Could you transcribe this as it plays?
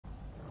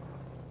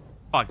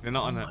Fuck, they're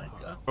not on it.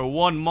 For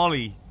one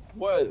molly.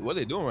 What are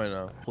they doing right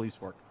now? Police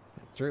work.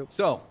 That's true.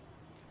 So,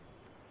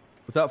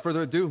 without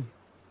further ado,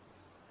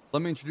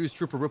 let me introduce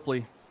Trooper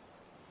Ripley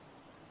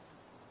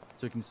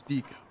so he can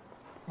speak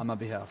on my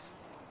behalf.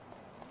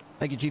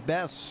 Thank you, Chief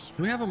Baas.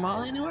 Do we have a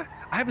molly anywhere?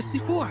 I have a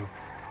C4.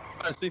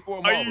 C4 Are you bro.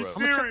 I'm gonna chuck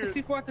serious?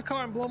 the C4 at the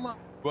car and blow them up.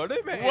 Bro,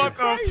 they man, What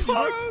the crazy,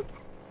 fuck? bro.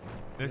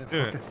 Let's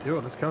do it. Do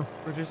it. Let's go.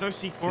 Bro, there's no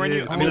C4 in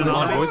you. It's I been mean, an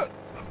honor, molly. boys.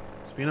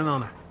 It's been an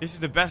honor. This is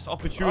the best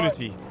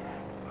opportunity.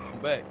 I'm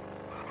back.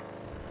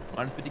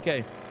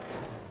 -50K.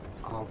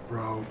 Oh,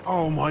 bro.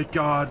 Oh my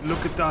God!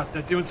 Look at that.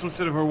 They're doing some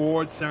sort of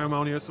reward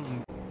ceremony or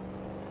something.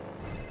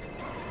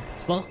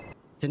 Slow.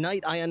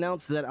 Tonight, I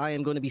announce that I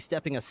am going to be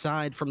stepping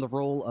aside from the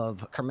role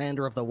of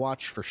Commander of the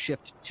Watch for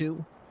Shift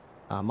 2.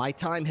 My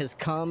time has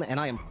come, and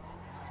I am...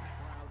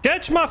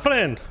 Catch, my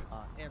friend!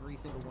 Every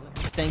single one of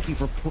you. Thank you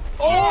for...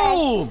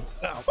 Oh!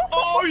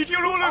 Oh, you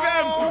killed all of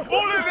them!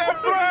 All of them,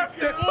 bro!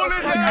 All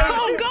of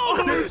them! Go!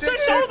 There's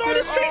shoulder on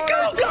the street!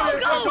 Go!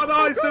 They've got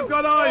eyes! They've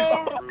got eyes!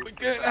 We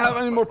can't have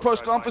any more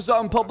press conferences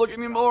out in public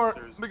anymore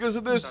because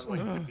of this.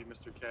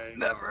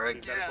 Never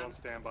again.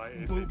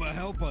 Booba,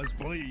 help us,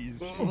 please.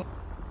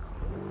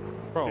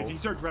 Bro. Can you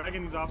start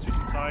dragging these officers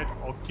inside?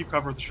 I'll keep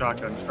cover with the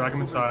shotgun. Just drag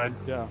them inside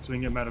so we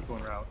can get medical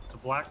en route. It's a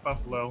black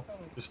Buffalo.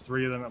 There's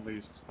 3 of them at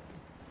least.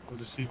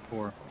 There's a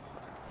C4.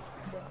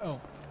 Oh.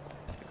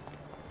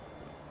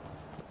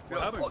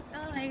 Oh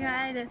my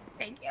God.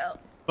 Thank you.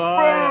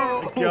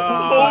 Oh my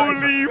God.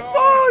 Holy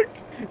fuck!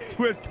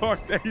 Swiss car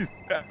days.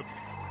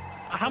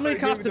 How many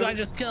cops did I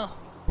just kill?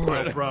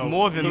 Bro,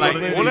 More than like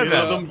all of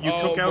them. You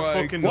took out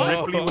fucking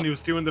God. Ripley when he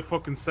was doing the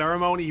fucking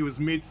ceremony. He was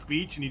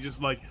mid-speech and he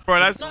just like Bro,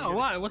 that's No,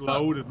 why? What's up?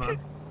 exploded, man.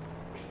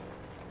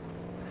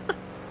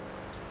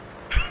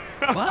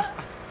 What?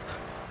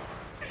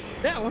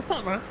 Yeah, what's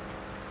up, man?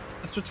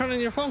 Just returning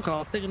your phone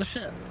calls, taking a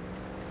shit.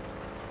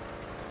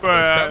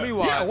 Tell me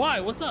why. Yeah, why?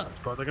 What's up?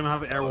 Bro, they're gonna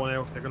have everyone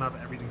out. They're gonna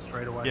have everything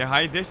straight away. Yeah,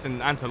 hide this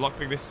and Anta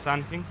lockpick this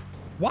sand thing.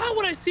 Why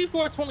would I see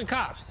 420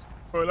 cops?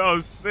 Bro, that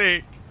was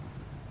sick.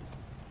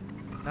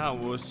 That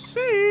was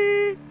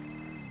sick.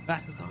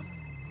 Bass is on.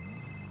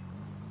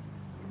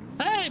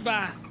 Hey,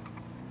 Bass.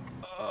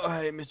 Oh,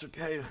 hey, Mr.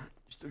 K.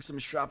 Just took some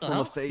shrapnel in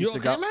Uh-huh. the face. You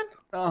okay, man?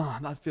 Oh,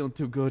 not feeling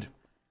too good.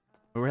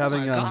 We're Oh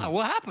having my God,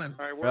 what happened?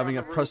 we're having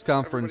a press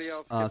conference.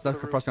 It's not a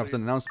press conference,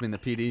 an announcement in the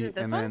PD,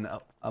 and then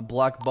a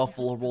black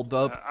Buffalo rolled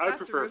up, I would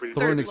prefer if we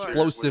threw an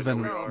explosive,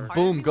 and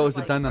boom goes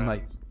the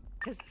dynamite.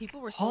 Because people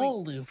were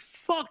Holy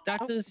fuck,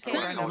 that's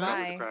insane,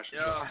 man.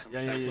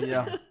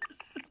 Yeah.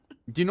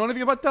 Do you know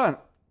anything about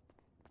that?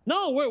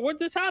 No, where'd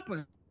this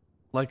happen?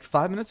 Like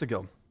 5 minutes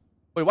ago.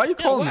 Wait, why are you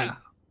calling me?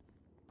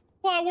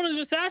 Well, I want to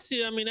just ask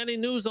you, I mean, any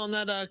news on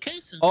that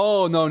casing?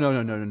 Oh,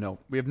 no.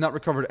 We have not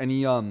recovered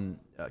any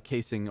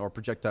casing or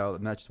projectile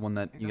that matches one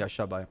that you got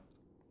shot by.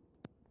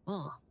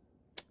 Oh,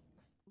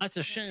 that's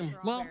a shame.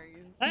 Well,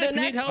 hey, if you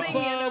need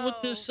help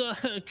with this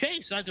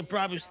case, I could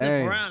probably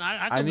sniff around.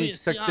 I need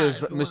Detective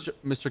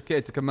Mr.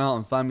 K to come out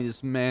and find me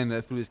this man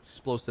that threw this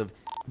explosive.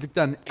 He took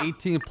down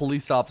 18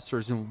 police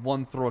officers in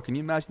one throw. Can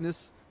you imagine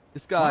this?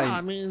 This guy, wow,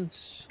 I mean,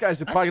 this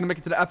guy's probably gonna make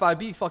it to the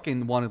FIB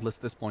fucking wanted list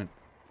at this point.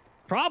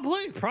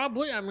 Probably.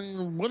 I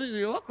mean, what did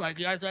he look like?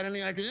 You guys had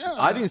any idea?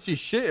 I didn't see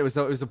shit. It was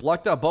a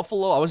blacked out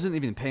Buffalo. I wasn't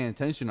even paying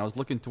attention. I was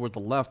looking toward the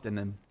left, and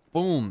then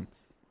boom,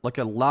 like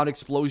a loud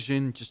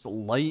explosion, just a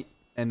light,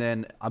 and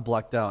then I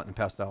blacked out and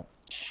passed out.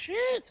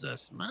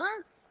 Jesus, man.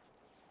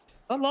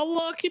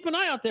 I'll keep an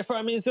eye out there for.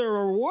 I mean, is there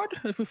a reward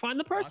if we find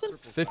the person?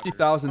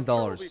 $50,000.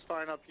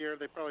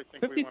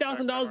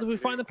 $50,000 if we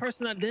find the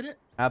person that did it.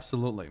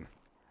 Absolutely.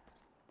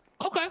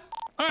 Okay.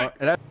 All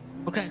right.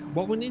 Okay.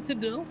 What we need to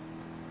do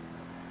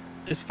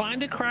is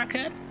find a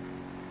crackhead.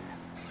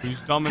 Who's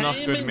dumb enough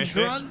to admit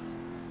drugs.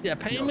 Yeah,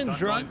 pay him in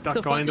drugs.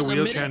 That guy in the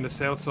wheelchair on the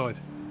south side.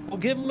 We'll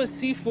give him a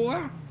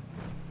C4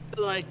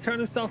 to like turn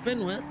himself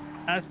in with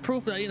as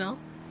proof that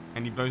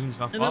and he blows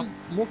himself and up.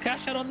 then we'll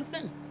cash out on the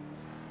thing.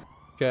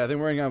 Okay, I think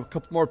we're gonna have a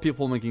couple more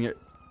people making it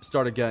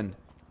start again.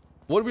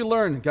 What did we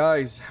learn,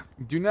 guys?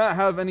 Do not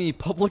have any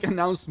public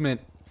announcement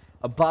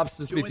of Bob's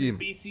Join team.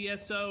 the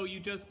BCSO, you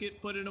just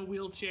get put in a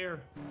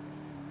wheelchair.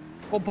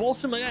 Well,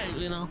 bullshit, my guy,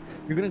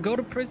 you're gonna go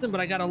to prison,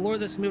 but I got a lawyer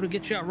that's gonna be able to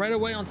get you out right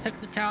away on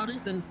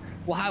technicalities, and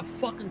we'll have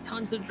fucking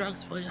tons of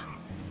drugs for you.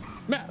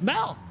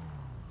 Mel!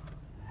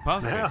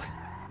 Perfect.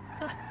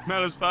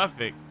 Mel is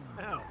perfect.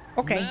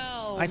 Okay,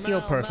 Mel, I feel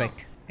Mel,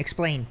 perfect.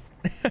 Explain.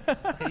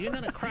 Okay, you're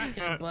not a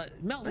crackhead, but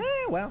Mel,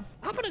 Well,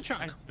 hop in a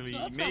truck. Actually,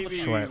 Let's go. maybe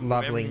sure,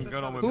 lovely. everything's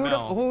going on with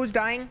Mel. Who's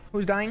dying?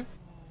 Who's dying?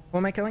 Who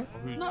am I killing?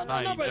 Who's No,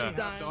 dying? nobody's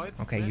dying.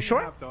 Okay, you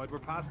sure? We're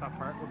past that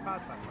part.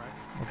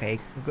 Okay,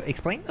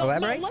 explain. So,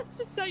 Elaborate. Mel, let's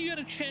just say you had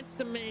a chance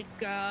to make,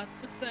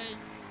 let's say,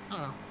 I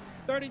don't know,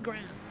 30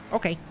 grand.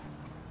 Okay.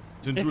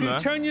 If you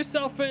turn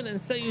yourself in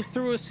and say you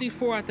threw a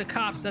C4 at the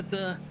cops at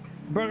the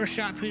Burger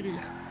Shop PD.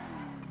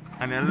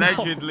 And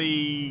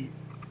allegedly,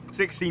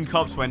 16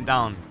 cops went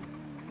down.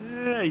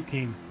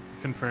 18.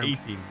 Confirmed.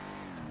 18.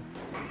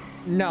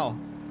 No.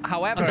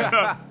 However,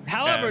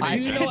 However,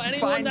 do you know anyone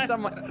find that's...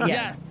 someone-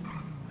 Yes.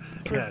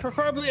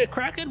 Preferably a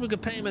crackhead. We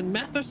could pay him in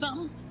meth or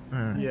something.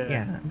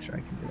 Yeah, I'm sure I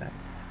can do that.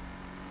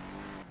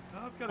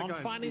 I've got a On guy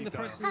in finding the speed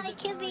person. Hi,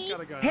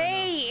 Kimmy.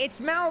 Hey, it's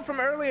Mel from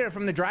earlier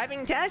from the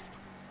driving test.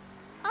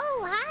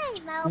 Oh, hi,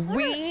 Mel.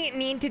 We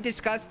need to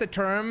discuss the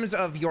terms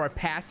of your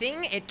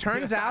passing. It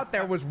turns out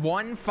there was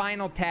one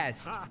final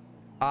test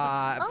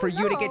for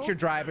you to get your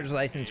driver's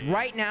license.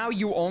 Right now,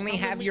 you only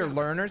have your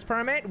learner's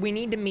permit. We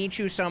need to meet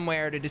you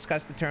somewhere to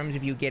discuss the terms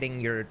of you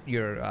getting your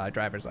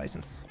driver's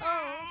license.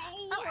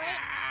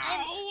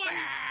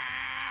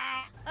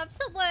 I'm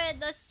somewhere in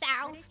the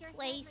south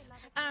place.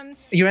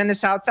 You're in the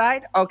south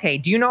side? Okay.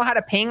 Do you know how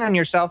to ping on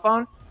your cell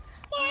phone?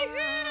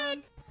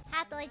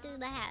 How do I do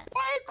that?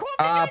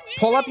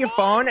 Pull up your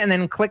phone and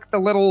then click the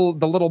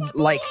little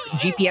like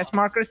GPS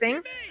marker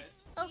thing.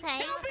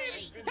 Okay.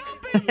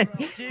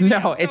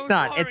 No, it's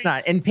not. It's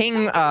not. And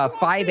ping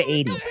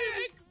 580. What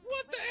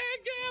the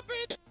heck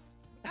happened?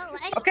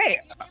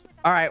 Okay.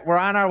 All right, we're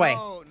on our way.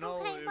 Oh,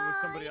 no, it was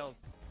somebody else.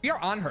 You're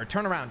on her.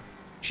 Turn around.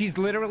 She's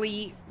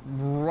literally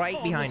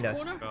right behind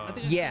us.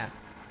 Yeah.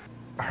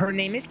 Her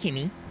name is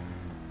Kimmy.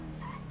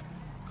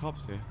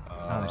 Cops here.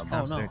 Oh, there's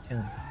cops there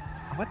too.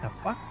 What the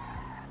fuck?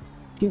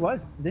 She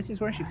was. This is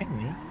where she pinged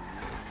me.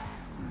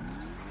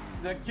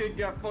 That kid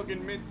got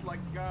fucking minced like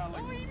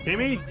garlic.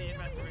 Kimmy?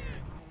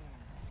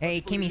 Hey,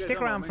 Kimmy,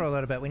 stick around for a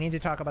little bit. We need to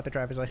talk about the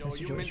driver's license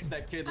You situation. minced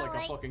that kid like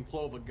a fucking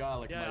clove of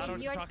garlic. Yeah, I don't know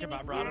what you're talking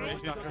about, bro.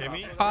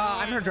 Kimmy?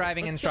 I'm her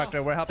driving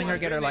instructor. We're helping her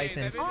get her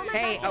license.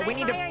 Hey, we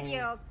need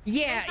to.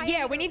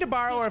 Yeah, we need to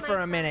borrow her for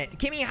a minute.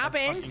 Kimmy, hop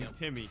in.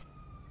 Timmy.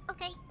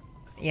 Okay.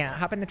 Yeah,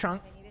 hop in the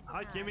trunk.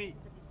 Hi, Kimmy.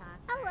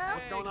 Hello.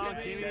 What's going on,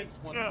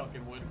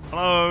 Kimmy?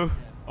 Hello.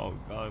 Oh,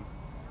 God.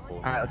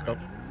 All right, let's go.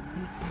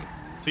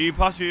 So you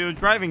passed your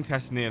driving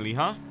test nearly,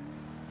 huh?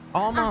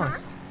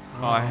 Almost.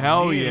 Oh,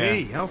 hell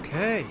yeah.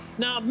 Okay.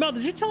 Now, Mel,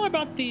 did you tell her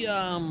about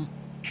the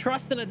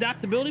trust and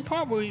adaptability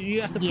part where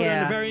you have to put her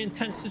in a very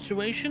intense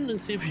situation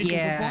and see if she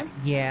can perform?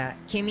 Yeah.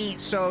 Kimmy,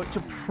 so to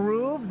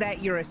prove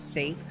that you're a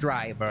safe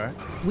driver,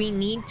 we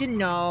need to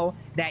know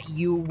that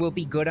you will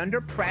be good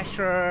under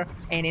pressure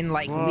and in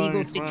like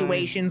legal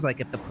situations,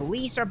 like if the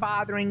police are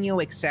bothering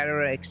you,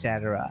 etc.,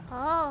 etc.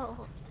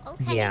 Oh,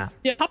 okay. Yeah.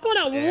 Yeah, hop on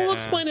out. We'll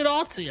explain it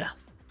all to you.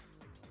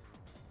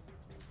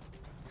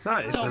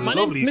 Nice. So, A my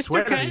lovely name's Mr.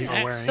 sweater K, you're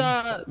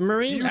wearing.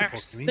 Marine, Beautiful,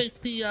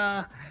 ex-safety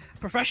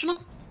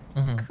professional.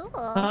 Cool.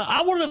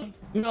 I'm one of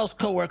Mel's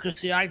co-workers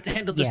here. I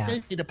handle the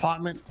safety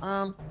department.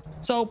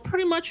 So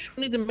pretty much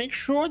we need to make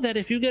sure that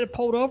if you get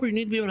pulled over, you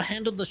need to be able to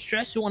handle the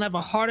stress. You won't have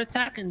a heart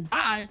attack and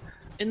die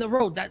in the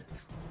road.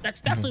 That's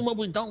definitely what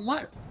we don't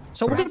want.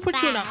 So we're gonna put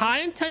you in a high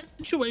intense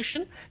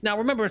situation. Now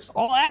remember, it's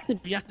all active.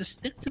 You have to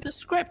stick to the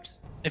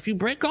script. If you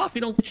break off,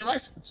 you don't get your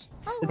license.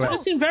 It's gonna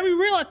seem very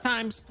real at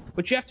times,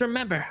 but you have to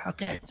remember,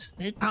 okay,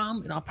 stay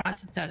calm and I'll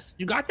pass the test.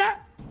 You got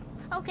that?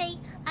 Okay.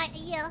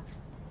 Yeah.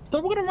 So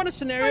we're gonna run a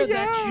scenario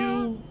that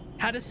you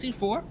had a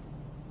C4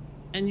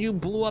 and you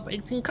blew up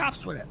 18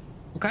 cops with it.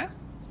 Okay?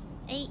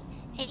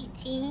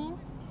 18.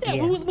 Yeah,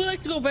 we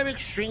like to go very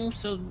extreme,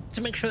 so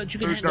to make sure that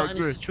you can handle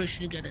any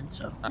situation you get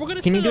into. We're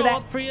gonna Can set you do it that?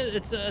 up for you.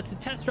 It's a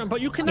test run,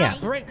 but you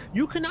cannot break.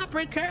 You cannot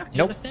break character.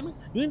 You understand me?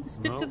 You need to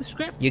stick to the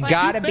script. You If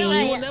gotta fail, be-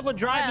 You will never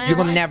drive. You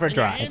will never and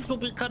drive. Your hands will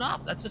be cut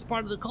off. That's just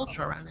part of the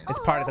culture around here. It's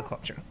part of the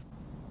culture.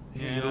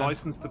 Yeah. Your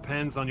license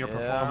depends on your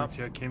performance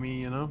here, Kimmy,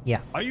 you know? Yeah.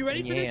 Are you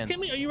ready for this,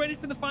 Kimmy? Are you ready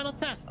for the final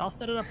test? I'll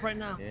set it up right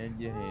now.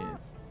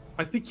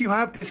 I think you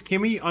have this,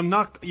 Kimmy. I'm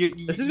not.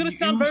 This is gonna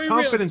sound very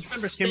real. Just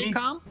remember, stay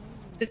calm.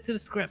 Stick to the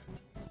script.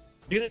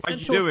 You're gonna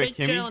send to a fake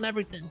jail and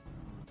everything.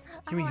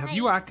 Kimmy, have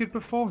you acted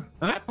before?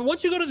 All right, but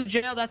once you go to the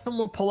jail, that's when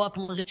we'll pull up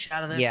and we'll get you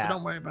out of there. Yeah. So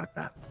don't worry about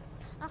that.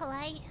 All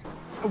right.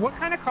 What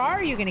kind of car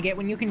are you gonna get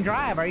when you can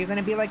drive? Are you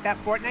gonna be like that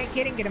Fortnite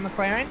kid and get a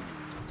McLaren?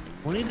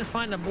 We need to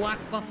find a black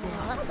buffalo.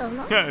 I don't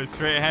know. Yeah,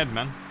 straight ahead,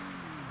 man.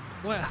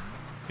 Where?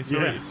 It's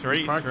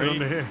straight.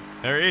 Under here.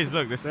 There it is.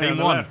 Look, the There, same on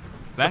the one.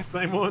 left.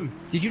 Same one.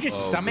 Did you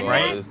just summon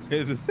right? that?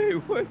 It's the same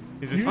one.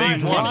 It's the You same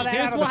draw one. that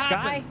Here's out of what the sky?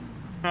 happened.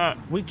 Huh.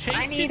 We chased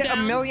I you need down.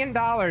 $1 million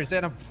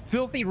and a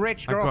filthy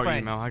rich I got you,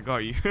 girlfriend. Mel. I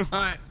got you. All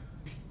right.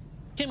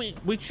 Kimmy,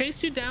 we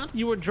chased you down.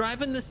 You were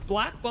driving this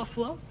black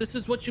buffalo. This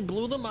is what you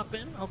blew them up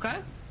in, okay?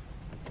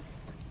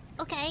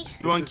 Okay.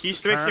 You want keys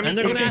to it, And Kimmy?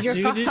 they're gonna This is ask your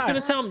you. You're just car.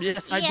 gonna tell them,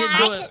 yes, I Yeah,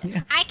 did do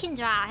it. I can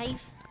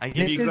drive. I give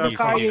This you is the keys,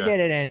 car you Kimmy. did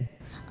it in.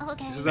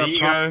 Okay. This is There our you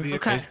property. go.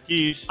 Okay. There's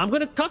keys. I'm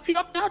gonna cuff you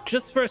up now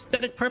just for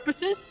aesthetic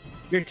purposes.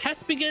 Your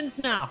test begins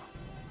now.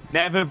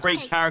 Never break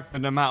Okay. character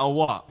no matter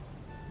what.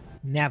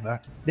 Never.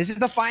 This is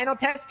the final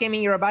test,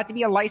 Kimmy. You're about to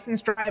be a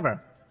licensed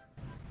driver.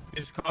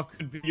 This car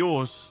could be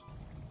yours.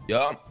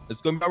 Yup.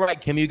 It's gonna be all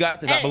right, Kim. You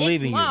got this. I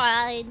believe in you.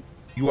 Fine.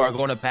 You are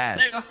gonna pass.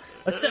 There you go.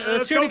 Let's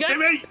Let's hear go, it again.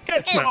 Kimmy.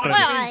 It's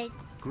fine.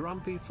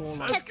 Grumpy fall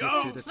Let's go.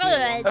 Hey,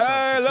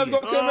 let's go,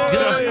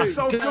 Kimmy. Good.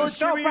 So good, I'm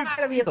so Kimmy. proud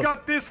of you.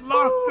 Got this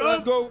locked Let's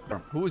up. go.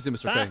 Who is it,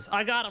 Mr. K? Baas,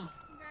 I got him.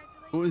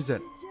 Who is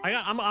it? I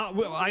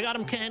got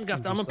him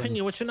handcuffed. I'm gonna ping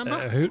you. What's your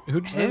number? Who'd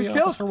you say the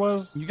Handcuffed? officer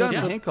was? You got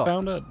him Yeah. handcuffed.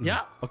 Found it.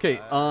 Yeah. Okay,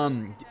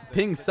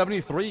 ping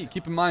 73.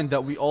 Keep in mind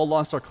that we all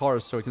lost our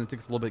cars, so it's gonna take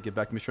us a little bit to get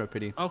back to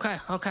MRPD.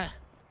 Okay.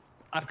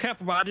 I'm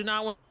careful, but I do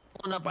not want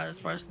up by this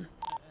person.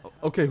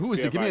 Okay, who is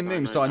it? Give me a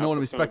name so I know what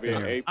I'm expecting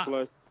here.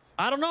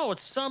 I don't know.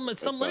 It's some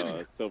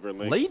lady.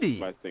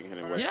 Lady?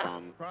 Yeah.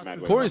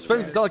 Corey's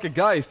face is like a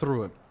guy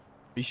threw it.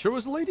 You sure it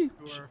was a lady?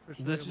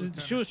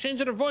 She was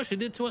changing her voice. She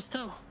did to us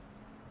too.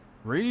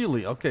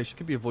 Really? Okay, she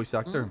could be a voice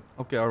actor.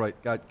 Okay, all right.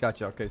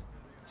 Gotcha. Okay.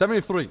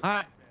 73.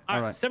 All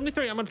right.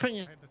 73. I'm gonna ping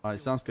you. All right,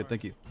 sounds good.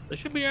 Thank you. They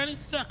should be here any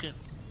second.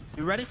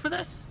 You ready for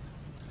this?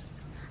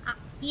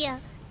 Yeah.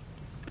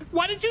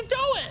 Why did you do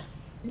it?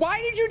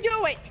 Why did you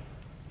do it?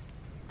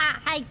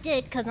 I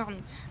did because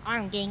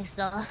I'm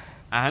gangster.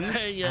 And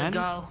There you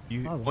go.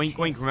 you oink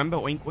oink. Remember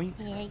oink oink.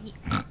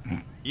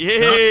 Yeah.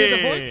 Let's hear the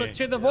Yeah. voice. Let's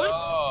hear the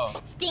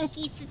voice.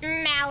 Stinky,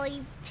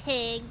 smelly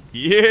pig.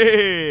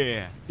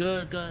 Yeah.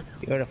 Good.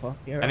 Beautiful.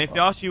 And if they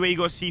ask you where you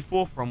got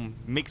C4 from,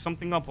 make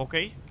something up,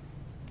 okay?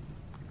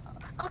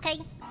 Okay.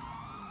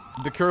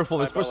 Be careful.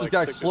 This person's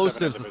got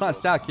explosives. It's not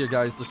stacked here,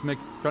 guys. Just trying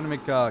to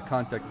make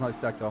contact. It's not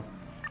stacked though.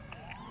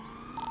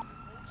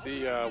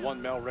 See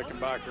one Mel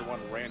Rickenbacker, one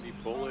Randy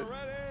Bullet.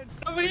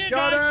 Over here,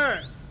 Got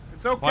guys. her.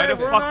 It's okay. Why the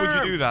we're fuck would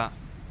armed. you do that?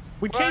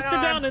 We chased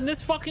her down in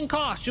this fucking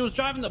car. She was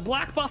driving the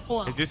Black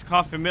Buffalo. Is this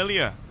car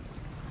familiar?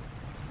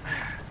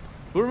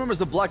 Who remembers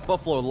the Black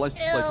Buffalo? The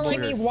license plate? Come over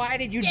Kimmy, here. why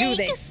did you do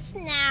this?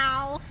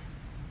 Now.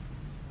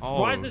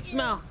 Oh. Why does it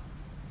smell?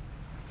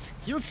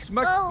 You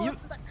expect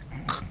It's the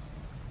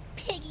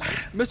piggy.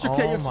 Mr.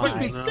 K, you expect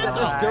me to sit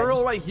this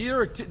girl right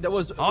here that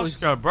was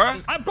Oscar,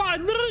 bruh? I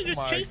literally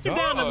just chased her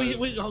down and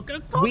we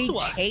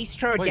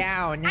chased her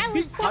down. I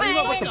was How do you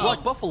know about the fine.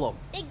 Black Buffalo?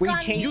 We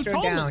chased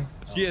her down.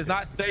 She is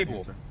not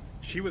stable.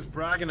 She was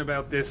bragging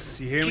about this.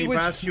 You hear She me, was-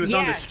 Baas? She was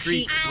on yeah, the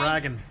streets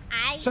bragging.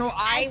 So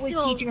I was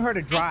teaching her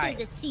to drive.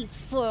 I threw the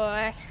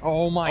C4.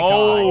 Oh my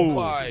Oh.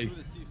 god.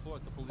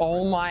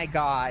 Oh my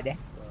god.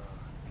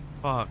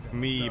 Fuck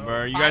me,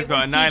 bro. You guys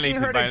got I was teaching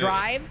annihilated her by to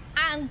drive,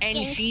 I'm and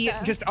gangsta. she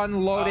just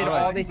unloaded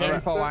Alright, all this alright.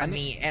 info on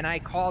me, and I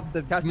called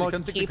the Cassidy, come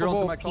most take the girl into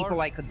capable my car. people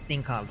I could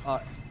think of.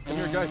 Come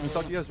here, guys. Can we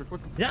talk to you guys real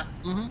quick? Yeah.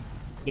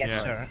 Yes,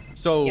 Yeah. sir.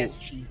 So, Yes,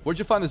 Chief. where'd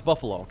you find this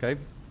buffalo? Okay.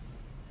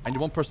 I need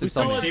one person We to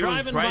tell saw her me.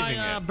 driving driving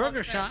by it.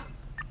 Burger Shot.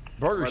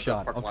 Burger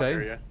shot. Okay.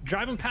 Area.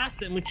 Driving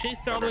past it, and we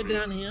chased her all the way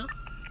down here.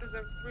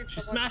 She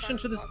smashed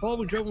into this pole.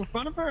 We drove in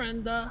front of her,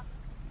 and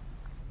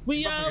we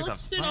we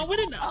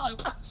didn't.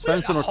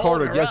 Spencer and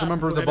Ricardo, do you guys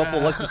remember the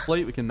Buffalo license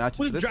plate? We can match it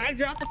We to this. dragged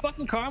her out the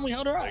fucking car, and we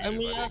held her up, and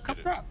we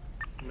cuffed her up.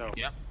 No.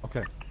 Yeah.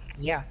 Okay.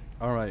 Yeah.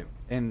 All right.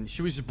 And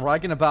she was just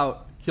bragging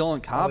about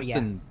killing cops yeah.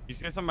 and. You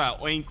said something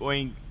about oink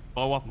oink,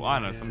 blow up, I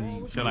don't know,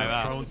 some shit like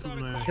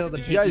that. Kill the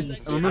Did you guys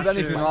piggies. remove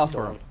anything off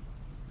her?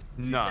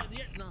 Nah.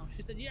 No,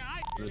 she said, yeah,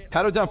 I did it.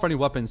 Pat her down for any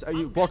weapons. Are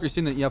you, Walker,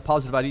 seen that you have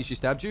positive ID? She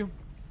stabbed you?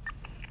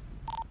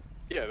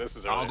 Yeah, this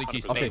is I don't think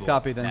she's Okay, stable.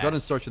 copy then. Go Nah. ahead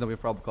and search and then we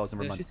have probable cause.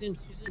 Never Yeah, mind. she seems.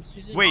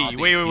 Wait.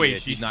 Yeah, She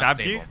she's not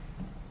stabbed you? stable.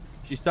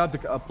 She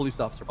stabbed a police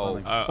officer.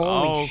 Probably.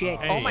 Holy shit.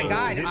 okay. Oh my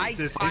god.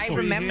 This I history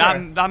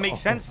remember. That makes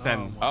sense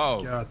then.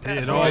 Oh. God, Yeah,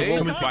 it all is yeah,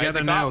 coming yeah.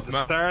 together now. The No.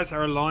 stars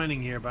are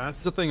aligning here, That's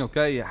Baas. the thing,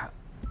 okay?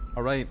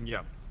 All right.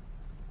 Yeah.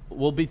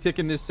 We'll be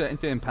taking this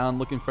into impound,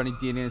 looking for any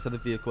DNA inside the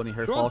vehicle, any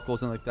hair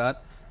follicles, and like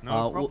that.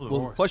 No we'll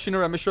problem. question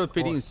her at Mission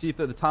PD and see if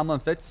the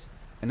timeline fits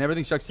and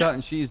everything checks out,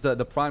 and she's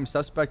the prime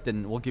suspect,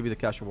 and we'll give you the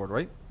cash reward,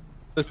 right?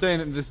 They're saying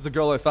that this is the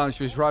girl I found.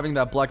 She was driving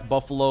that Black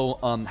Buffalo.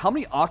 How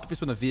many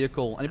occupants were in the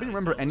vehicle? Anybody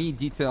remember any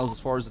details as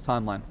far as the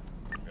timeline?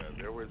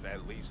 There was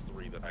at least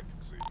 3 that I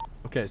could see.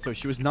 Okay, so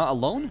she was not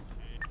alone?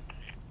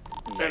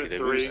 Negative.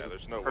 3. Yeah,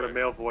 there's no Heard a way.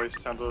 male voice.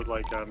 Sounded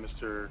like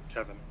Mr.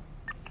 Kevin.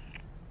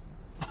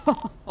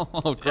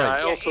 Oh, great. Yeah,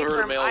 I also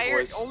heard a male I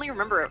voice. only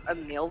remember a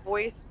male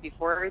voice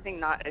before everything,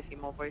 not a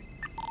female voice.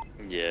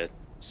 Yeah.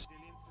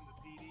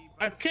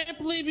 I can't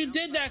believe you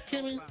did that,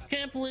 Kimmy.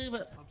 Can't believe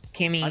it.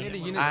 Kimmy,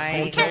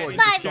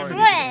 That's my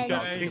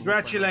friend.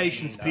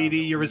 Congratulations,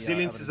 PD. Your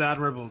resilience is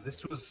admirable.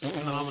 This was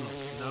phenomenal,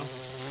 you know?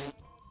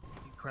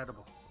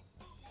 Incredible.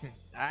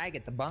 I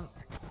get the bunk.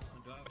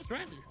 It's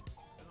Randy.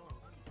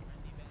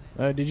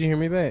 Did you hear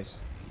me, Bass?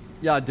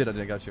 Yeah, I did.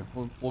 I got you.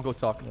 We'll go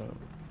talk.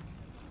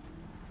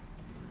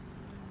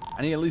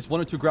 I need at least 1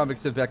 or 2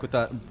 graphics to back with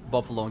that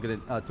Buffalo and get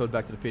it towed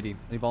back to the PD.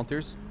 Any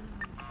volunteers?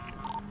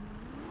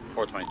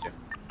 422.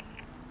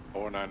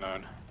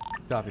 499.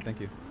 Copy, thank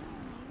you.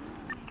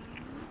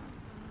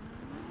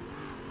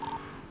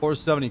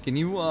 470, can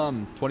you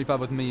 25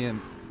 with me and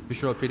be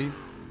sure PD?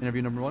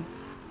 Interview number 1?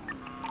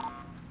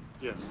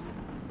 Yes.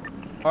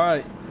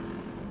 Alright,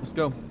 let's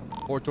go.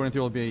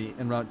 423 will be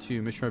en route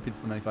to Mission RP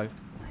 95.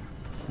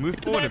 Move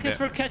forward a Thank us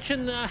bit. for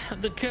catching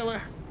the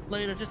killer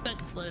later. Just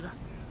thank us later.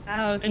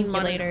 Oh, And thank you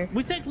money. later.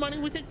 We take money.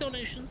 We take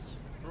donations.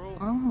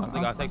 I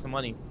think I'll take some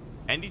money.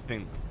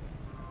 Anything.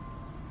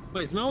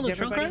 Wait, is Mel in the Is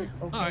trunk everybody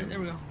right? okay? All right, there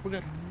we go. We're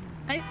good.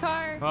 Nice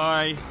car.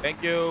 Bye.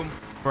 Thank you.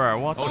 Bro,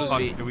 what the Oh, fuck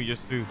wait. did we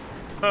just do?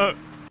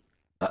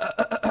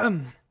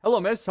 Hello,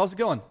 miss. How's it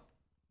going?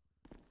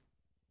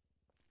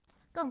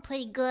 Going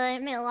pretty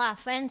good. Made a lot of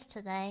friends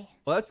today.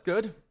 Well, that's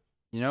good.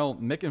 You know,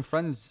 making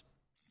friends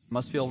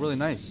must feel really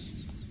nice.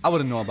 I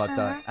wouldn't know about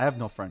that. I have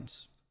no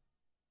friends.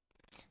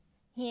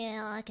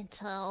 Yeah, I can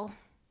tell.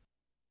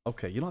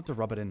 Okay, you don't have to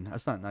rub it in.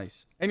 That's not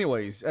nice.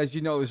 Anyways, as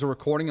you know, there's a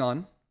recording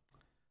on.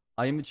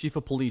 I am the chief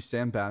of police,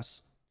 Sam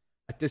Baas.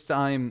 At this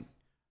time,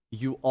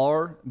 you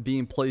are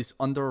being placed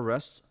under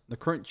arrest. The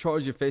current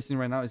charge you're facing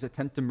right now is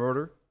attempted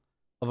murder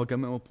of a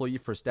government employee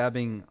for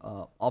stabbing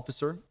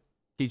Officer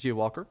TJ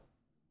Walker.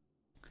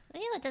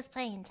 We were just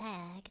playing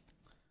tag.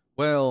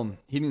 Well,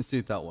 he didn't see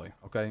it that way,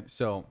 okay?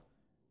 So,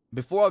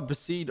 before I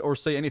proceed or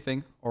say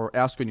anything or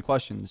ask you any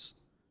questions,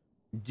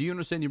 do you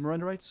understand your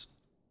Miranda rights?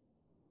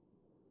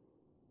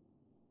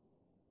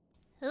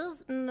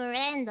 Who's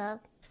Miranda?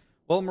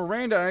 Well,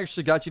 Miranda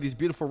actually got you these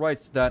beautiful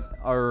rights that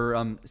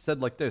are said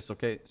like this,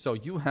 okay? So,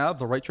 you have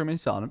the right to remain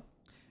silent.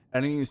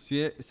 Anything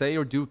you say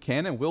or do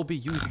can and will be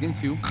used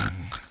against you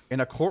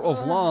in a court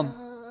of law.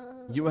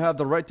 You have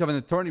the right to have an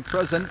attorney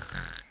present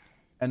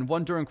and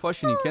one during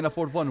question. You can't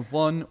afford one.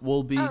 One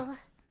will be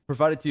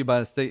provided to you by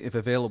the state if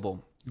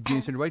available. Do you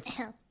understand your rights?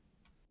 If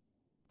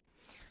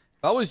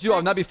I was you, I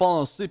would not be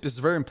falling asleep. This is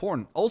very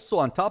important. Also,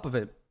 on top of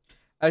it,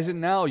 as in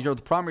now, you're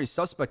the primary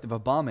suspect of a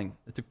bombing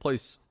that took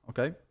place,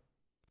 okay?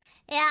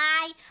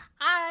 Yeah,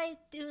 I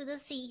do the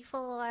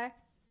C4.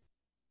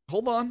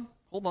 Hold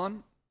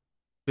on.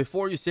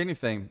 Before you say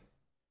anything,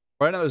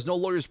 right now there's no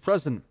lawyers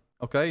present,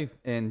 okay?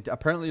 And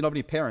apparently you don't have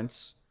any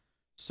parents.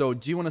 So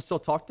do you want to still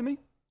talk to me?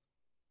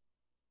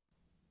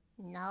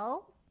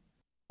 No.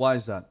 Why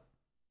is that?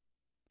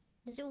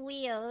 It's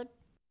weird.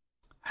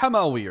 How am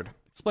I weird?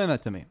 Explain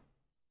that to me.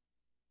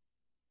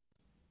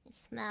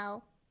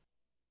 Smell.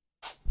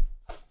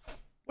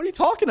 What are you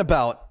talking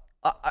about?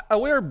 I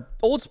wear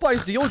Old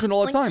Spice deodorant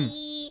all the time.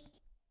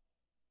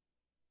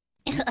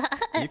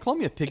 You call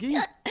me a piggy?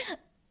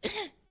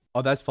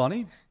 Oh, that's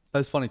funny?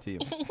 That's funny to you.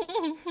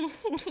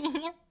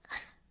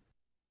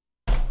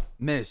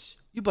 Miss,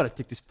 you better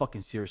take this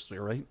fucking seriously,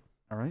 alright?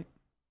 Alright?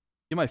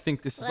 You might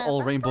think this is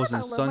all rainbows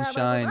and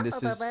sunshine.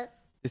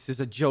 This is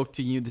a joke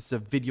to you. This is a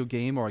video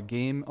game or a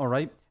game,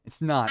 alright?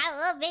 It's not. I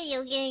love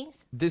video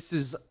games. This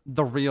is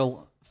the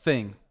real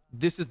thing.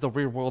 This is the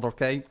real world,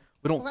 okay?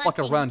 We don't fuck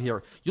around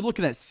here. You're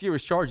looking at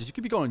serious charges. You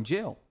could be going to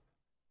jail.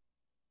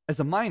 As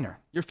a minor.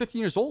 You're 15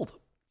 years old.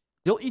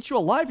 They'll eat you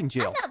alive in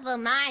jail. I've never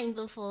mined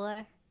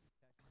before.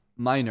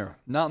 Minor.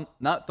 Not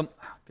the...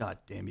 God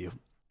damn you.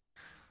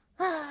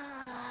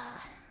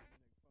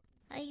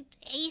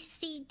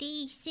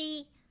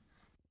 ACDC.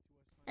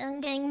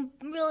 I'm getting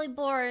really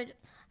bored.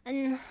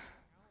 And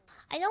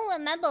I don't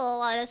remember a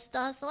lot of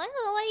stuff, so I don't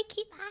know why you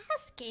keep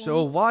asking.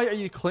 So why are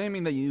you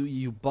claiming that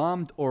you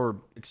bombed or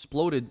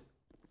exploded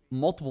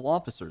multiple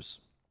officers?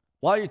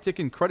 Why are you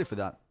taking credit for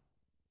that?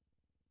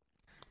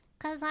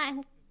 Because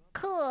I'm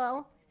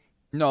cool.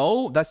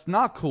 No, that's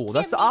not cool.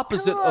 That's the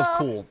opposite of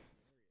cool.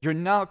 You're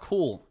not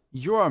cool.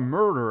 You're a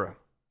murderer.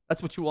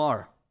 That's what you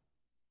are.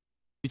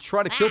 You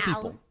try to kill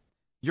people.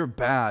 You're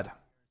bad.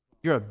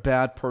 You're a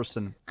bad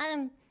person.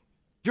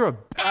 You're a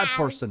bad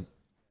person.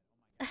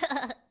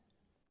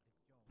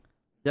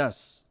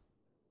 Yes.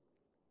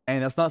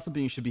 And that's not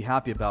something you should be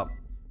happy about.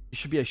 You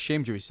should be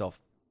ashamed of yourself.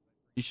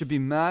 You should be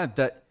mad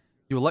that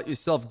you let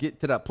yourself get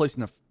to that place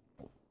you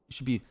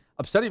should be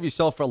upset at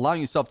yourself for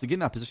allowing yourself to get in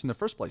that position in the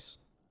first place.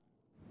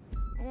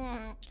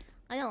 I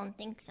don't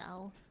think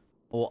so.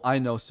 Well, I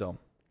know so.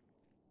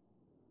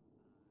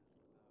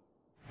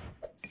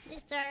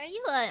 Mister, are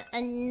you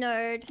a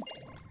nerd?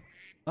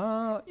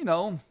 You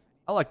know,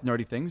 I like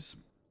nerdy things.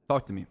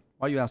 Talk to me.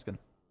 Why are you asking?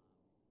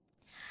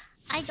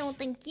 I don't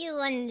think you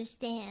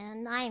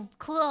understand. I'm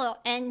cool,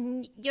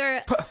 and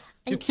you're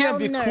You can't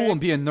be cool and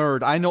be a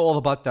nerd. I know all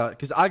about that,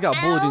 because I got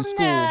bullied in school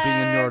being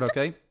a nerd,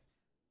 okay?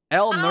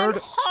 Nerd?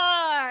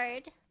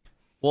 Hard.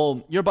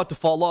 Well, you're about to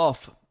fall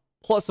off.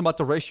 Plus, I'm about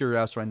to race your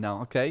ass right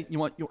now, okay?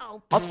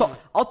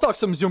 I'll talk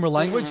some Zoomer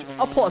language.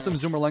 I'll pull out some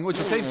Zoomer language,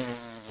 okay?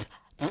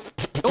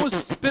 Don't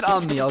spit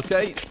on me,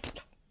 okay?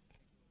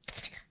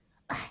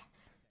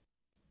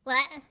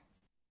 What?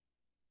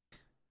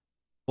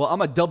 Well,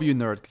 I'm a W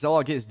nerd, because all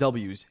I get is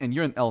W's, and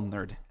you're an L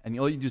nerd. And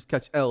all you do is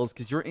catch L's,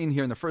 because you're in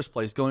here in the first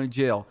place, going to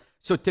jail.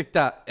 So take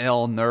that,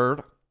 L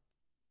nerd.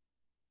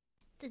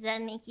 Does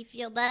that make you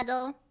feel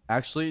better?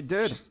 Actually, it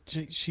did.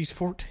 She's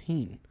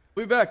 14.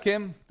 We'll be back,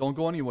 Kim. Don't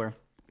go anywhere.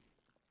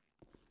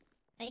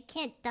 I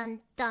can't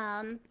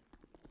dumb.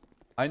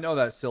 I know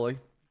that, silly.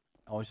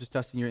 I was just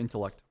testing your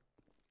intellect.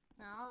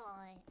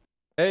 Alright.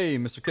 Hey,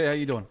 Mr. K, how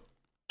you doing?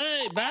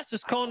 Hey, Bass,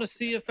 just calling to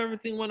see if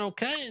everything went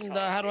okay, and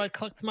how do I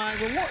collect my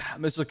reward?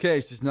 Mr.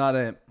 K, she's not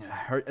her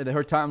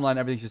timeline,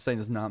 everything she's saying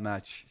does not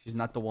match. She's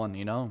not the one,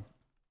 you know?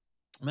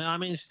 Man, I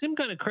mean, she seemed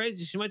kind of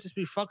crazy. She might just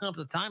be fucking up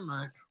the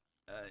timeline.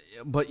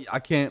 But I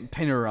can't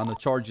pin her on the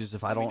charges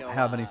if I don't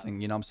have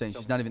anything, you know what I'm saying?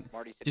 She's not even...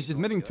 She's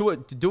admitting to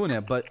doing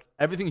it, but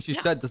everything she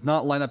said does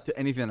not line up to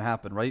anything that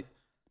happened, right?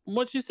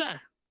 What'd she say?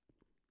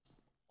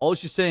 All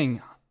she's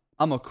saying,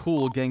 I'm a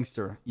cool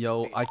gangster.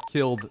 Yo, I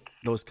killed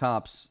those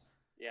cops.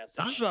 Yeah,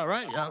 sounds about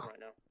right, yo.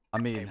 I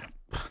mean,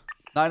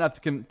 not enough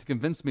to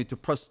convince me to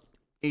press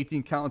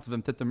 18 counts of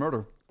attempted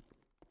murder.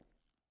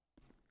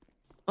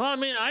 Well, I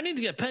mean, I need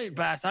to get paid,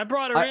 Bass. I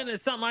brought her in.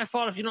 It's not my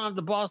fault if you don't have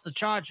the balls to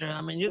charge her.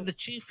 I mean, you're the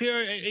chief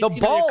here. The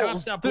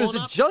balls. There's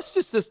a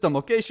justice system,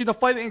 okay? She's gonna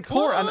fight it in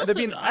court, and they're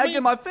being egg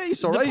in my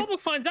face, all right? The public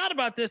finds out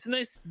about this, and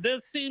they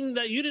seem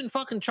that you didn't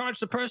fucking charge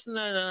the person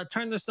that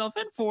turned themselves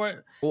in for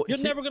it. Well, you're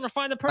never gonna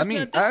find the person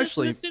that did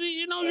actually, this in the city.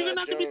 You know, you're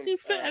not gonna be seen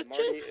fit as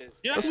chief.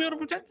 You're not gonna be able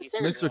to protect the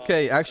city. Mr.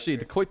 K, actually,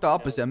 quite the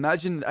opposite.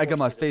 Imagine the egg on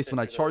my face when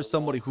I charge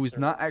somebody who's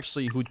not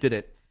actually who did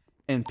it,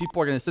 and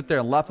people are gonna sit there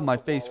and laugh in my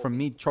face for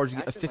me charging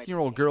a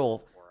 15-year-old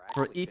girl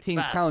for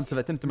 18 counts of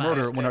attempted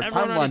murder when our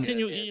Everyone timeline. seen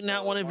you eating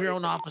out one of your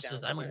own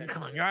offices. I mean,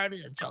 come on, you're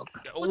already a joke.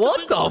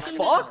 What the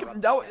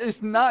fuck? That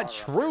is not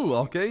true,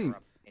 okay?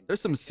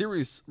 There's some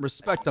serious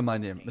respect on my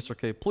name, Mr.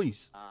 K,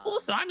 please.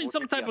 Listen, I need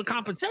some type of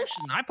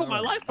compensation. I put my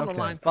life on the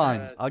line.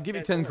 Fine. I'll give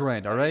you 10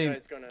 grand, all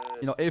right?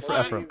 You know, A for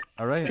effort,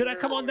 all right? Should I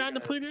come on down to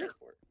plead?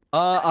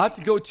 I have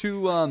to go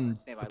to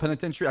the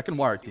penitentiary. I can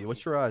wire it to you.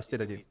 What's your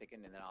state ID?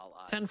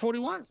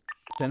 1041.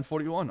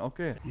 1041,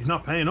 okay. He's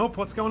not paying up.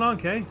 What's going on,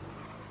 Kay?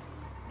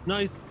 No,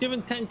 he's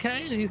given 10K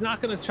and he's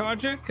not going to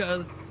charge her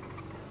because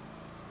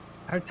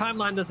her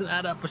timeline doesn't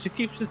add up. But she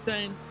keeps just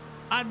saying,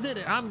 I did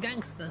it. I'm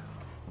gangster.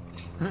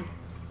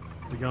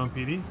 We going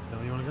PD?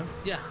 Now you want to go?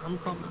 Yeah, I'm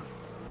coming out.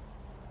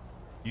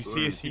 You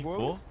see a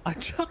C4? I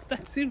chucked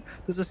that C.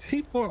 There's a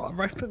C4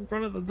 right in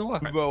front of the door.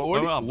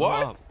 Bro,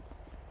 what?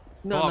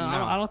 No,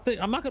 I don't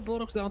think. I'm not going to blow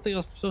it up because I don't think I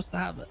was supposed to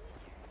have it.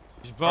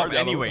 Just blow up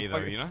anyway, though,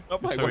 you know?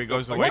 So he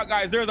goes away. What,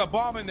 guys? There's a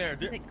bomb in there.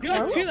 You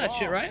guys hear that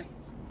shit, right?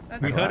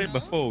 We heard it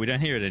before. We don't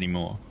hear it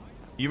anymore.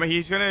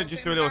 He's gonna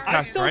just do a little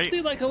test, right? I still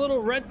see like a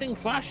little red thing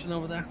flashing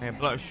over there.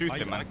 Yeah, shoot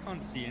him, man. I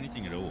can't see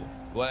anything at all.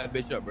 Blow that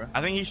bitch up, bro.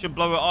 I think he should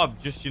blow it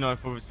up, just, you know,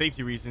 for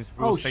safety reasons.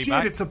 Oh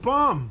shit, it's a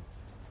bomb.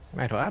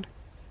 Right, what?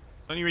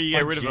 Only way you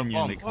get rid of a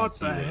bomb. What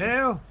the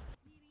hell?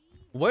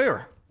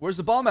 Where? Where's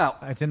the bomb out?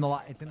 It's in the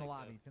lobby. It's in the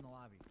lobby.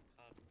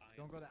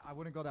 Don't go that. I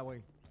wouldn't go that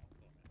way.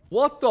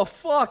 What the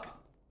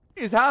fuck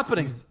is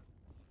happening?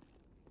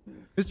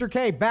 Mr.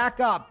 K, back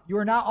up. You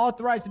are not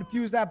authorized to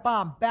defuse that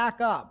bomb.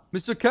 Back up.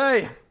 Mr.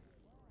 K,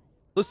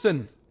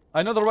 listen,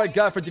 I know the right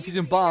guy for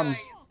defusing bombs.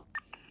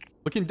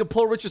 We can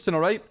deploy Richardson,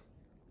 all right?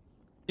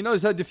 He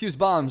knows how to defuse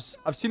bombs.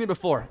 I've seen it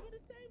before.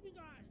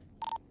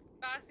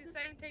 Baas, he's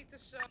saying take the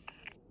shot.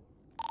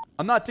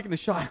 I'm not taking the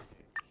shot.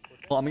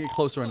 Well, I'm gonna get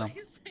closer right now.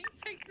 He's saying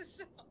take the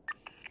shot.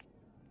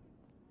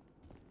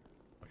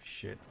 Oh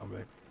shit! All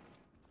right.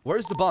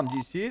 Where's the bomb? Do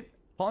you see it,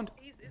 Pond?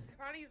 He's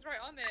right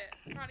on there.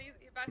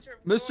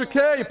 Mr.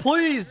 K,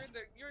 please.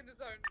 You're in the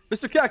zone.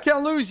 Mr. K, I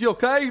can't lose you,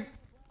 okay?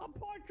 I'm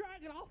part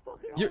dragon. I'll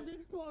fucking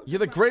You're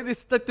the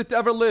greatest that to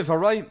ever live, all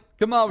right?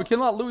 Come on, we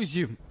cannot lose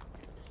you.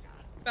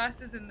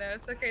 Bass is in there.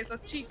 It's okay. It's a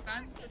chief,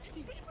 man. It's a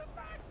chief.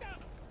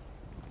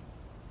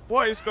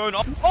 What is going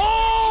on?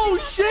 Oh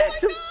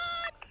shit!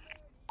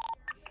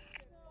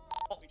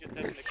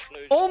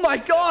 Oh my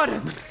god!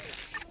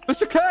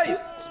 Mr. K!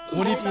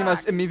 We need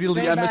EMS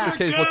immediately at Mr.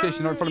 K's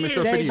location in front of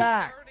Mr.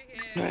 PD.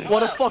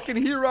 What a fucking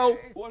hero!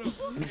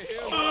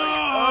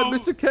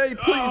 Mr. K, please!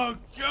 Oh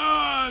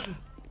god!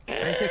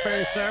 Thank you for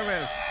your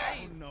service.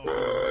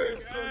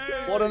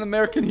 What an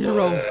American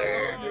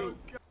hero!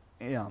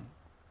 Damn.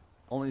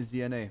 Only his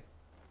DNA.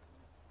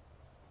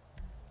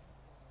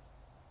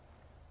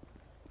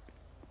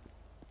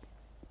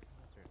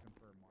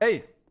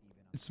 Hey,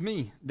 it's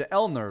me, the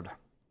L nerd.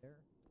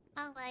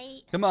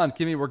 Alright. Come on,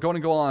 Kimmy, we're going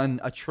to go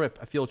on a trip,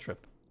 a field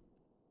trip.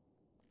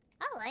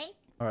 Alright.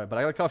 Alright, but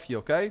I gotta cuff you,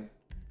 okay?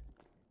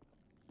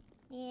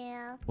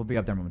 Yeah. We'll be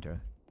up there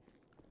momentarily.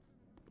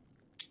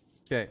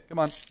 Okay, come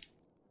on.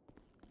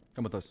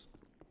 Come with us.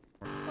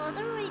 What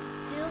are we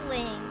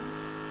doing?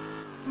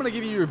 I'm gonna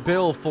give you your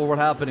bill for what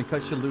happened and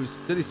cut you loose.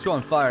 City's too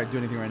on fire to do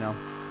anything right now.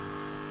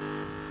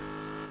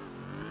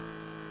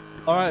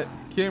 Alright,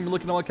 Kim, we're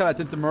looking at what kind of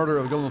attempted murder.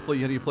 Are we going to play?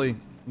 How do you play?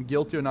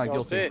 Guilty or not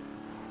guilty?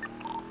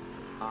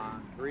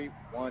 3,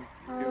 1,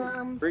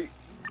 2, 3.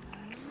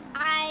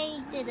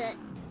 I did it.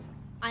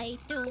 I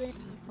threw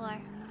this before.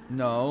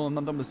 No, I'm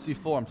not done with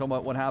C4. I'm talking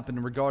about what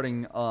happened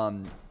regarding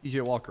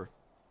EJ Walker.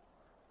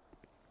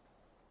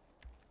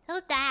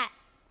 Who's that?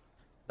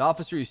 The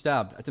officer you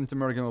stabbed. Attempted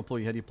murder, going to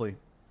play. How do you play?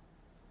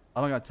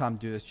 I don't got time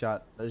to do this,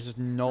 chat. There's just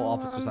no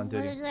officers on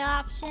duty. What are the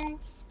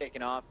options?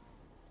 Taking off.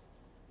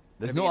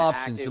 There's no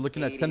options. You're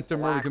looking at attempted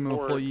murder,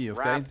 government employee,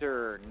 okay?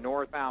 Raptor,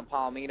 northbound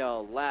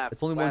Palomino, left.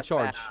 It's only one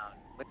charge.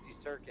 Quincy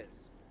Circus,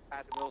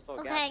 past the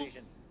Millsville gas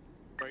station.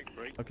 Break.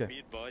 Okay. Be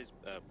advised,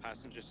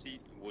 passenger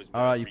seat was.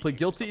 Alright, you plead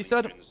guilty, you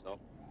said?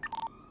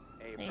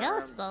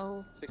 Yeah,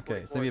 so. Okay,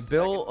 it's gonna be a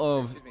bill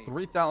of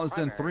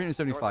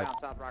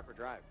 $3,375. South Rockford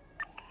Drive.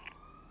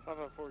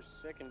 504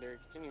 secondary,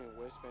 continuing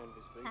westbound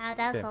Visby. Ah,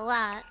 that's a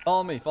lot.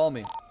 Follow me, follow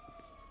me. I'm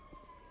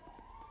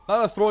not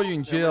gonna throw you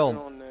in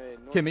jail,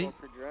 Kimmy,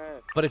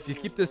 but if you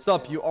keep this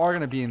up, you are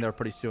gonna be in there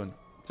pretty soon.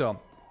 So,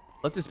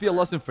 let this be a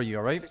lesson for you,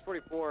 alright?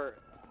 644,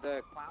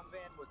 the clown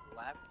van was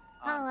left.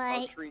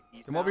 Alright.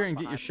 Come over here and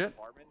get your shit.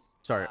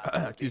 Sorry,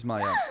 excuse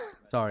my,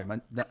 sorry,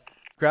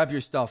 grab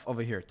your stuff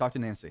over here. Talk to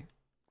Nancy.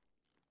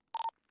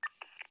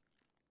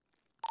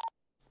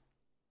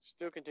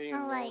 Still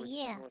continuing. Alright,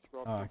 yeah.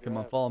 Alright, come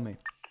on, follow me.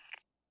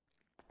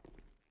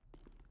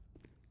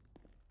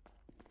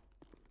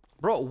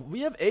 Bro, we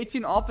have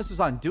 18 officers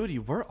on duty.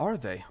 Where are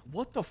they?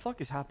 What the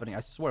fuck is happening? I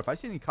swear, if I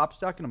see any cops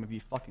stacking, I'm gonna be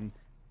fucking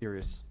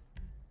furious.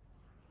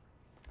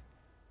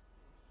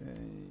 Okay.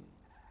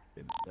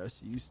 I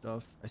see you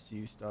stuff. I see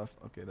you stuff.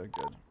 Okay, they're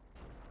good.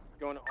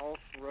 Going off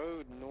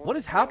road north. What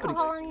is happening?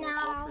 Oh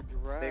no.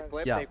 They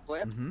flip, Yeah. they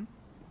flip. Mm-hmm.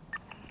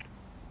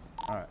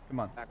 All right, come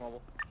on. Back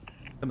mobile.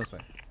 Come this way.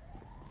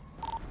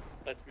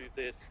 Let's move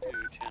this to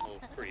channel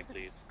 3,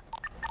 please.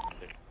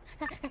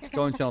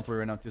 Go in channel 3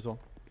 right now, Diesel.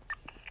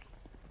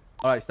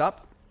 All right,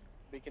 stop.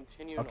 We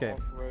continue Okay.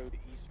 off-road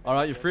east. All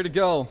right, you're free to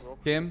go,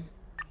 Kim.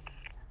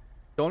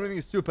 Don't do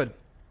anything stupid.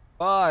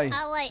 Bye.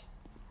 Oh wait.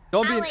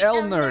 Don't be an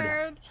L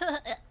nerd.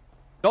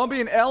 Don't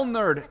be an L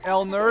nerd,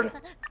 L nerd.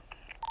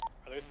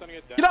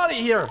 Get out of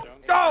here.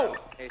 Go.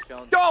 Hey,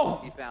 Jones.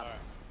 Go. Eastbound.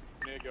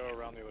 We need to go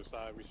around the other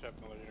side. We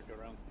definitely need to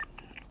go around.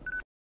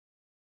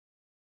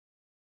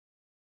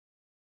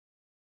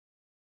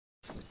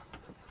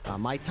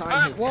 My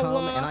time has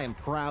come, and I am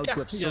proud to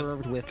have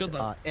served with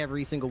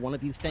every single one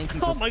of you. Thank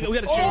you. Oh my god, we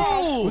gotta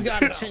change. We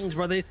gotta change,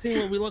 bro. They see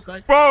what we look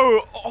like.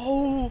 Bro,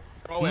 oh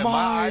Bro, in my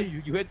eye,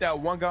 you hit that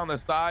one guy on the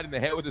side in the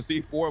head with the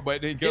C4, but it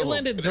didn't kill It him.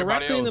 landed But everybody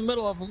directly in the else-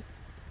 middle of them.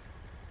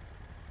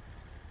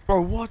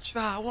 Bro, watch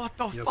that. What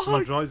the Yeah,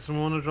 fuck?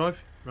 someone wanna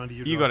drive? Randy,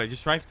 You got it.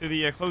 Just drive to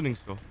the clothing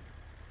store.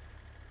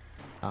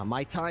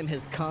 My time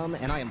has come,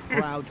 and I am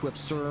proud to have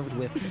served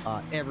with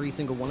every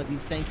single one of you.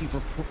 Thank you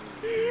for.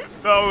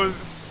 That was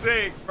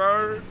sick,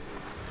 bro.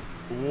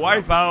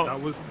 Wipe out.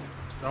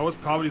 That was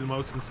probably the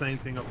most insane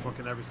thing I've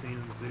fucking ever seen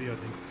in the city, I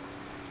think.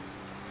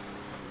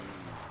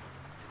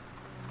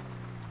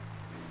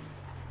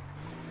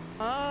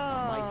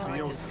 My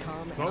time has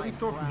come, and I Clothing am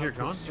store from proud here,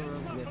 to have Con?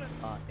 served with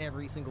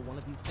every single one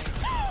of you.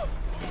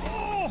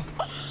 Thank you.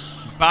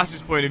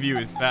 Baas's point of view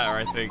is better,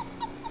 I think.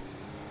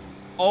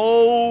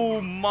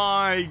 Oh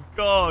my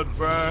god,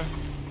 bro.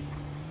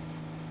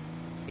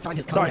 My time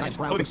has come, and I am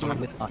proud to have served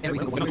with every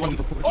single one of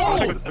you.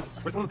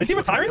 Oh! Is he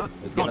retiring?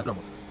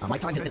 My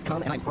time has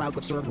come, and I'm proud to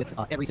have served with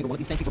every single one of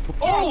you. Thank you for.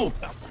 Oh!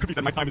 Could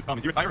said my time is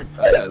coming. You're retiring.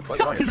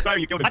 He's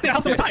retiring. You killed him. I think I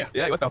helped him retire.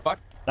 Yeah, what the fuck?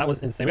 That was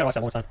insane. We gotta watch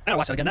that one more time. I gotta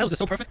watch that again. That was just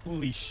so perfect.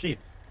 Holy shit.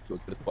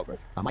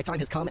 My time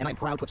has come, and I'm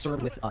proud to have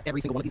served with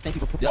every single one of you. Thank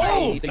you for.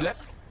 Oh! See that?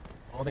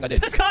 I don't think I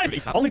did. This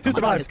guy's only two My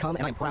time has survived. come,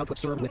 and I'm proud to have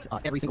served with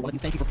every single one of you.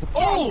 Thank you for.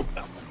 Oh!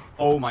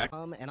 Oh my.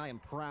 And I am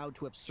proud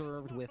to have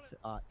served with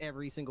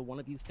every single one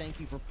of you. Thank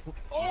you for.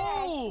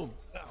 Oh!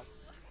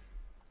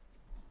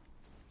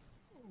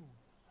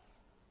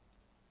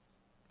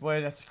 Boy,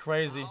 that's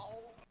crazy.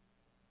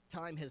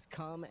 Time has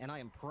come, and I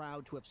am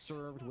proud to have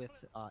served with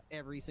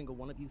every single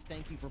one of you.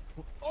 Thank you for.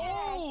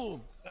 Oh!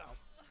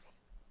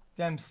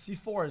 Damn,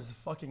 C4 is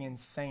fucking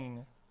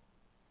insane.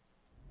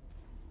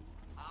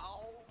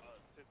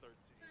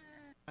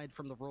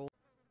 From the roll.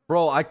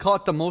 Bro, I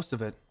caught the most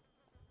of it.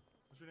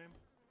 What's your name?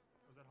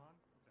 Was that Han?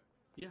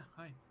 Yeah,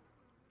 hi.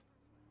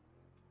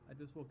 I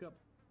just woke up.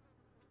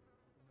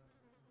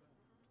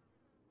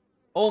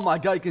 Oh my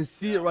god, you can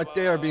see it right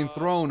there being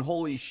thrown.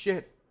 Holy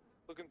shit.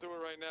 Looking through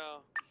it right now.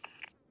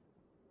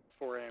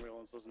 4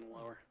 ambulances and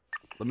lower.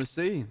 Let me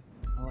see.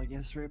 Well, I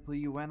guess Ripley,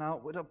 you went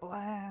out with a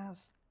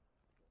blast.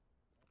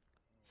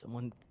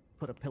 Someone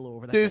put a pillow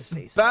over that This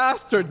guy's face.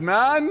 bastard,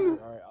 man.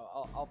 Alright,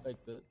 I'll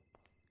fix it.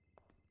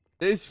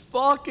 This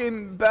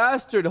fucking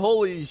bastard.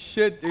 Holy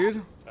shit,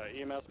 dude.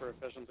 EMS for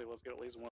efficiency. Let's get at least one.